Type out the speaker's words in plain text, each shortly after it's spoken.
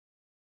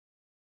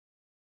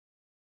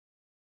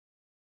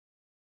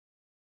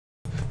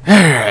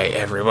Alright,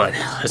 everyone.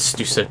 Let's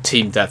do some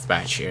team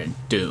deathmatch here in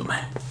Doom.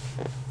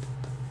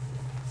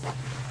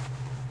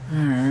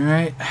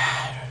 Alright.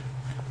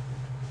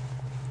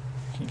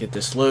 Can get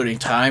this loading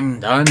time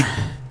done.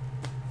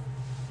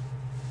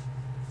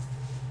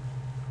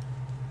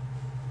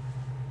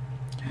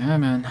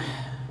 Come on.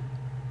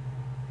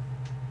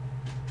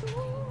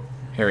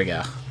 Here we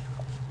go.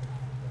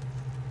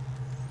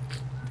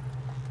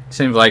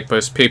 Seems like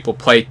most people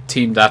play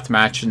team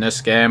deathmatch in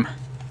this game.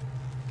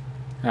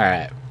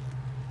 Alright.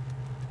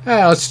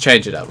 Let's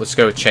change it up. Let's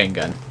go with chain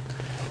gun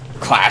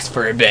class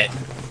for a bit.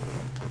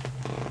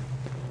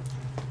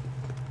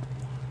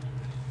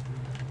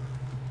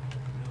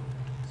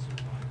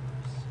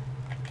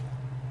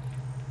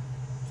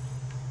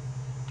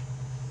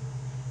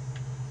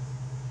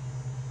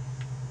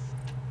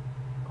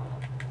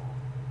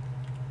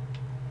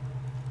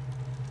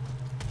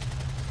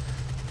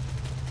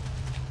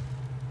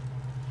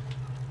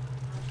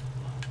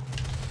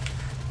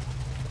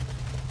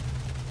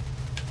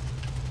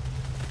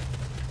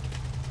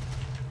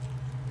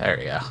 There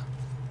we go.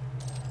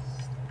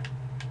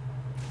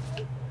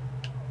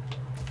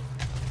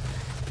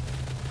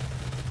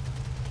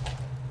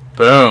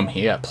 Boom,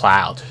 he got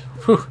plowed.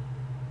 Whew.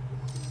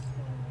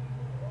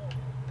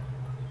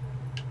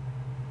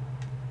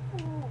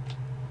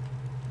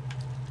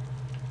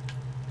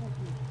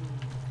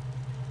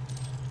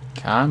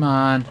 Come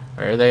on,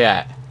 where are they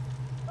at?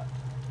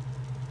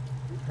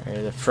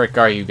 Where the frick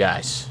are you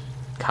guys?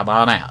 Come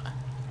on out.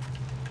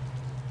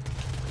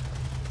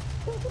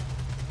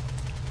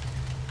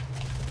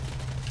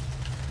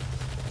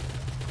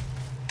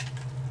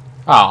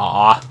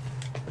 Aww.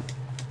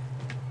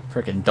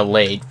 Freaking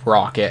delayed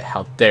rocket.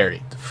 How dare you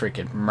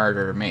freaking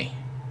murder me.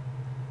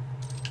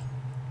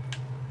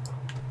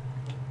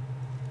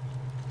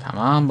 Come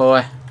on,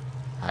 boy.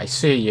 I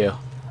see you.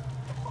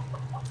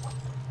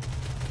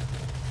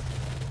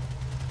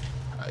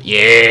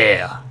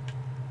 Yeah.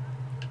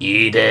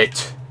 Eat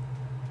it.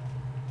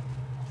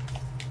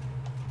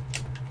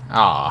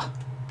 Aw.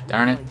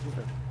 Darn it.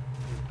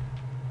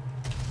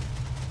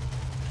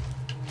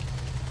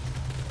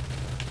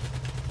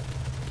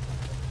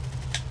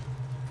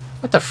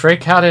 What the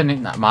frick? How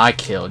didn't my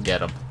kill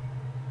get him?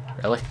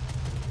 Really?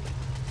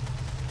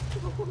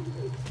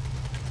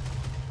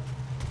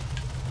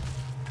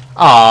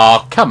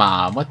 Oh, come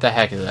on. What the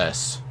heck is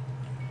this?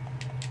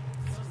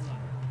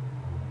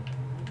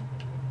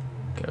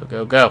 Go,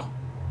 go, go.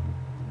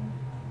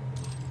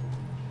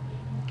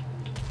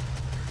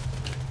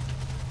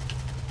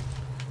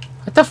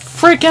 What the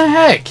freaking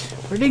heck?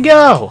 Where'd he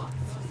go?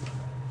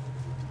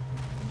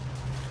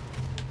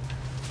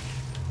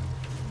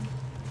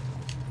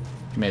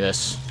 Give me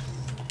this.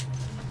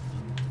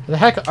 Where the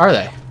heck are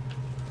they?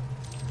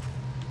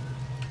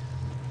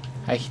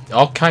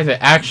 All kinds of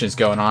actions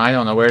going on. I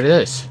don't know where it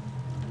is.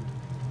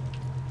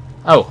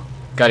 Oh,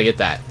 gotta get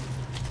that.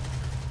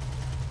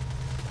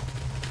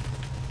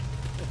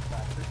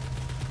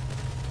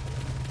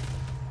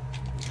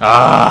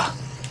 Ah!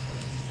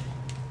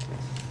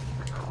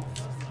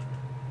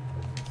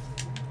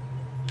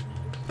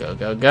 Go,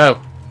 go,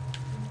 go.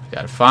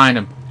 Gotta find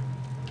him.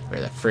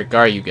 Where the frick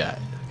are you guys?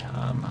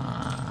 Come on.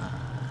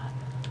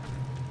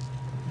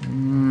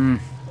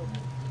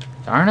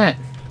 Darn it.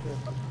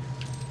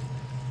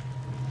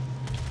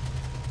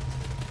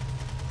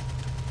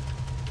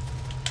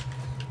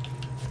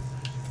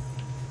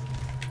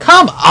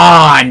 Come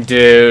on,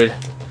 dude.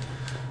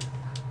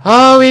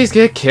 Always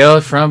get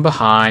killed from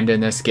behind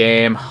in this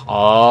game.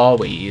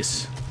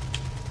 Always.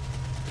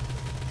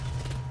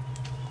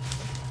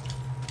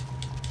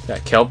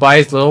 Got killed by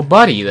his little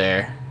buddy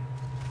there.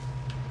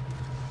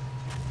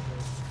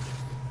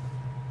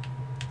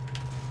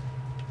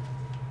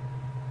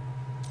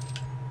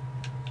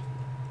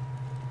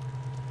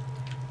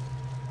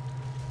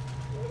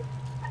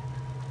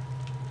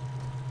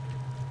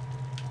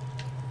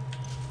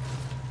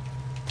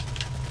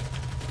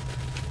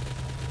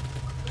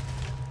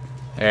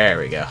 There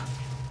we go.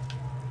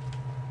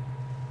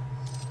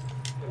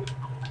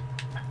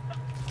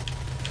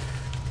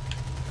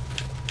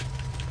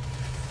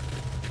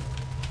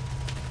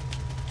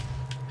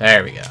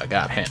 There we go. I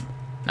got him.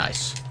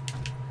 Nice.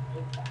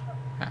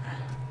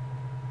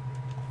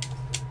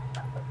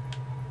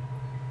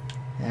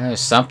 Yeah,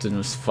 something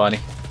was funny.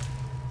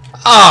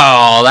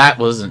 Oh, that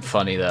wasn't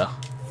funny though.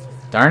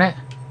 Darn it.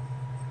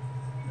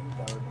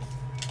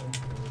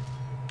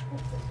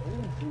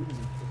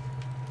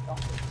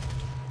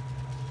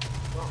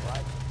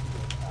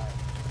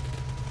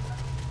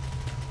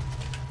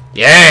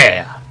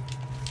 Yeah!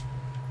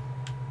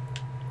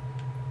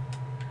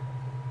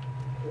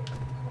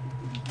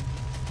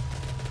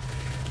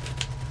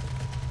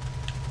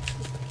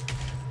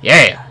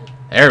 Yeah!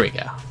 There we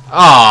go.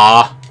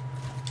 Aww!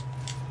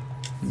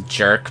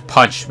 Jerk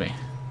punched me.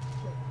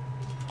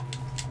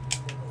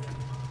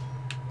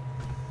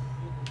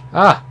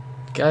 Ah!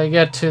 Gotta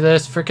get to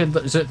this freaking...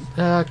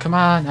 come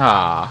on.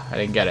 Ah, I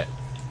didn't get it.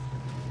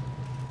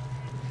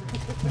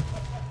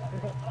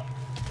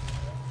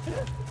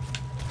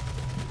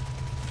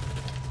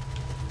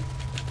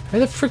 Who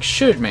the frick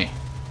shoot me?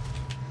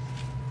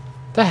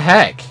 The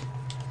heck?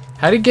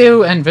 How'd he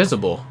go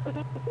invisible?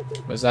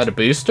 Was that a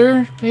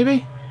booster,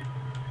 maybe?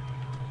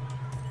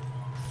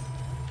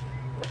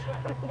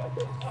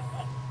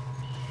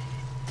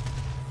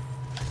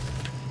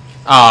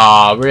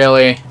 Aw,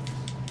 really?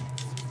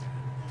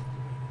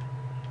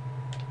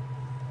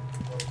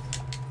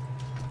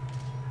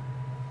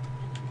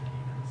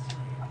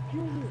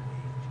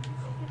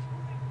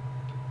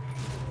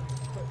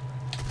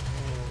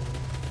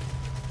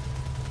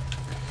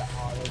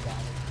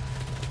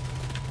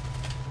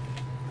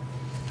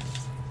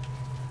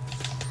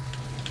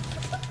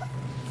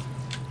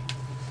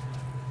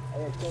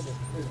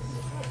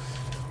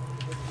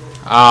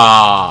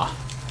 Ah.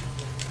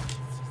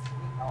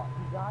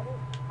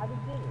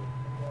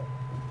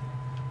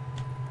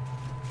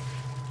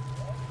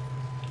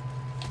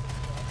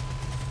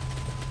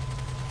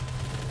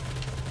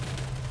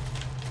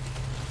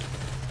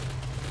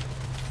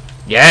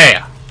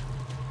 Yeah.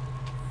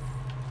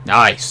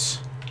 Nice.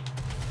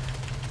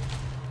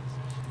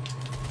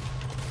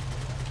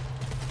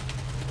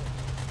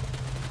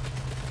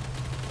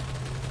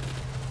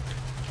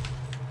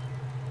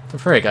 The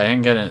freak, I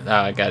didn't get it.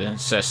 I got an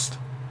assist.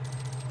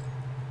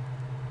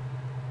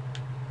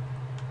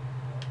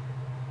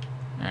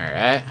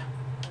 Alright.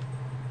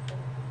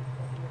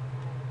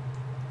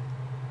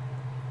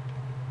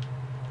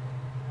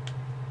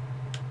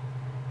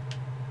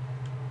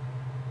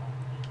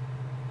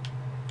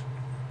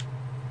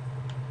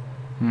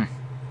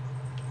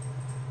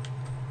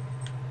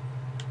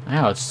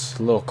 Now it's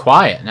a little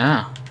quiet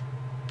now.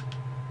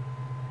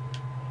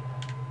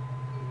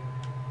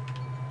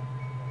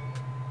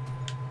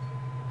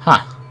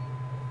 Huh.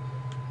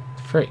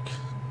 Freak.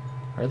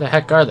 Where the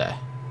heck are they?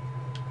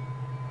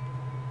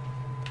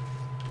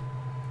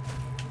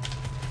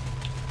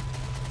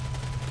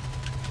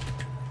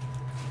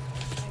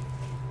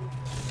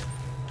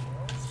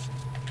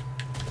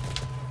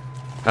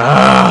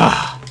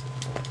 Ah!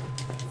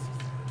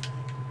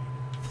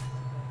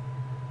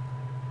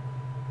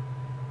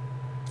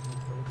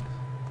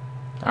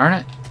 Darn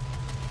it.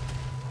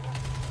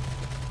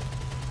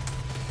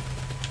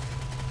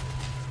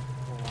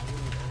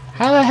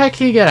 How the heck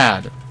he get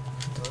out?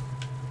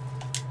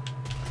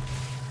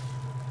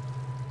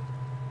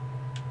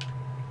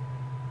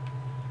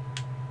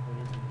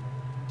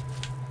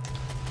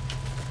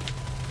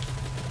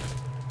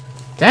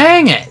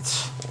 Dang it!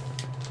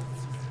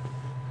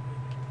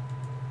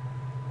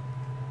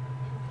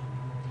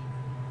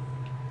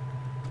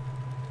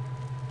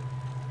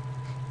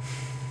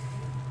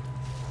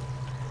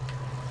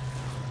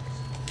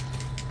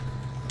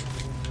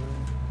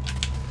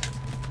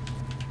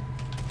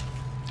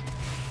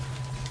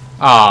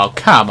 Oh,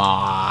 come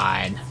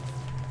on.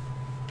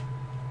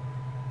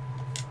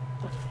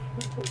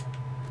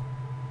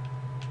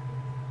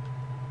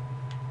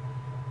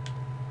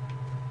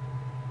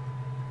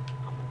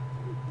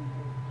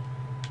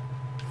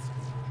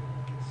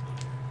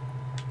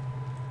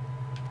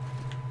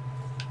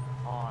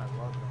 Oh, I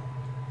love that.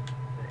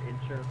 The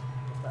intro of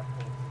that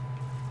whole.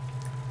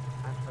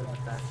 I played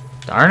with that.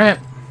 Darn it.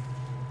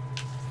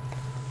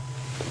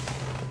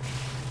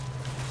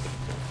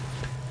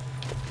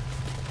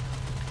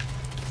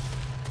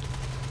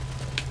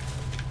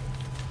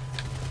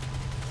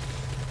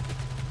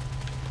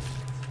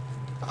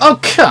 Oh,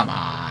 come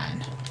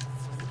on.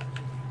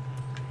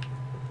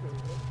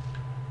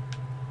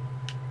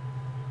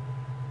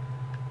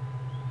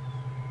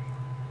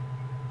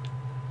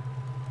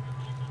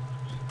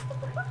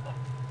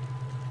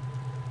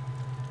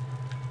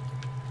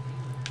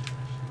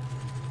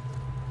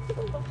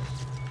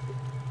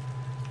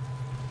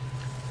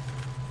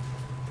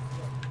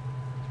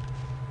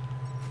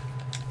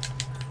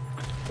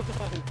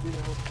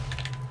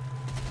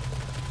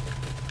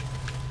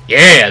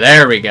 Yeah,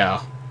 there we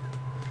go.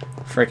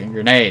 Freaking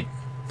grenade.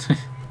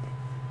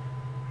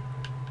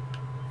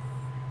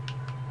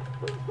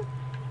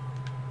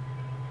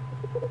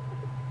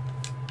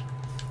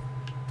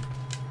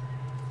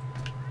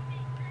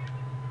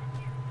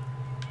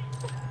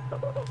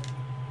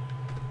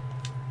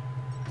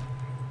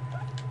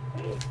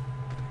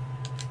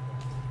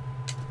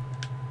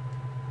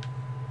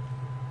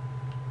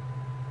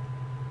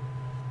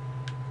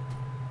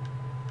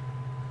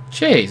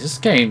 Jeez, this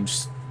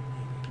game's...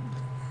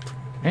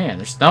 Man,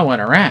 there's no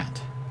one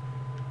around.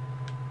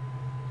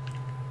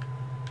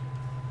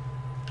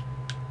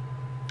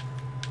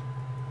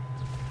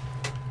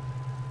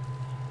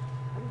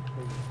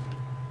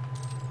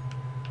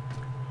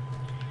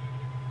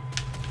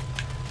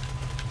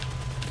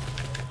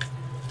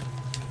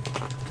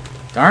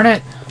 Darn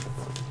it.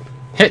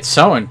 Hit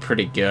someone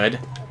pretty good.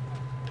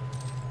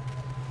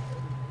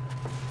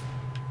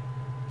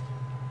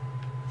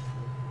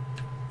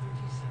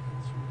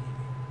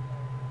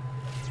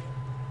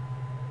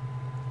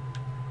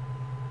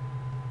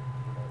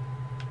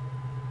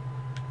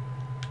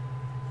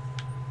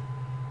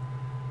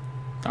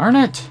 Darn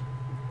it.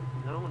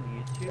 No on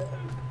YouTube?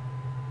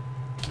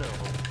 No.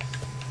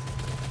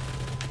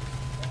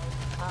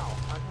 How?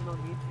 How come on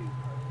YouTube?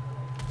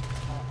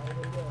 I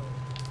don't know.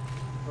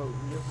 Bro, you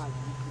know how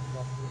YouTube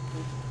got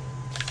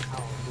this?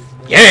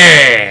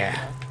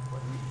 Yeah!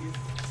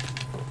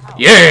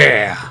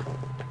 Yeah!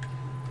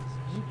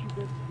 YouTube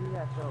doesn't do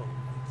that though.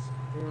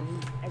 They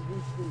remove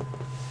everything that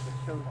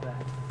shows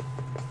that.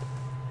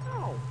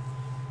 No.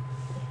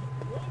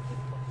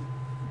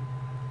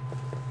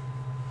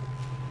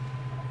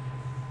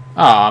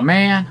 Aw,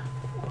 man.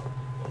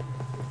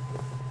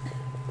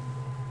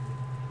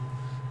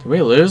 Did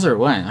we lose or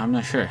win? I'm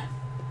not sure.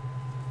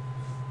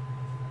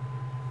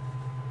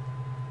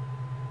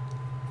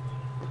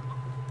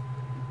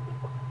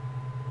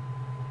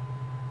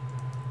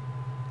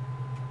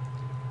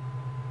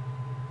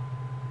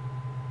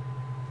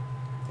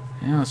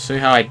 Yeah, let's see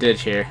how I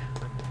did here.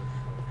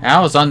 I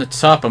was on the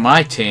top of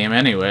my team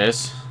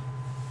anyways.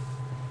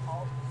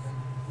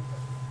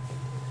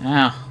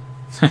 Now,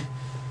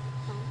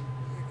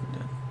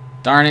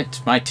 darn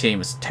it, my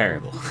team is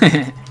terrible. How's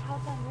that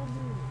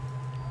remove?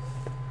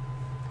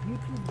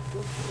 YouTube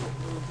doesn't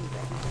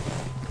remove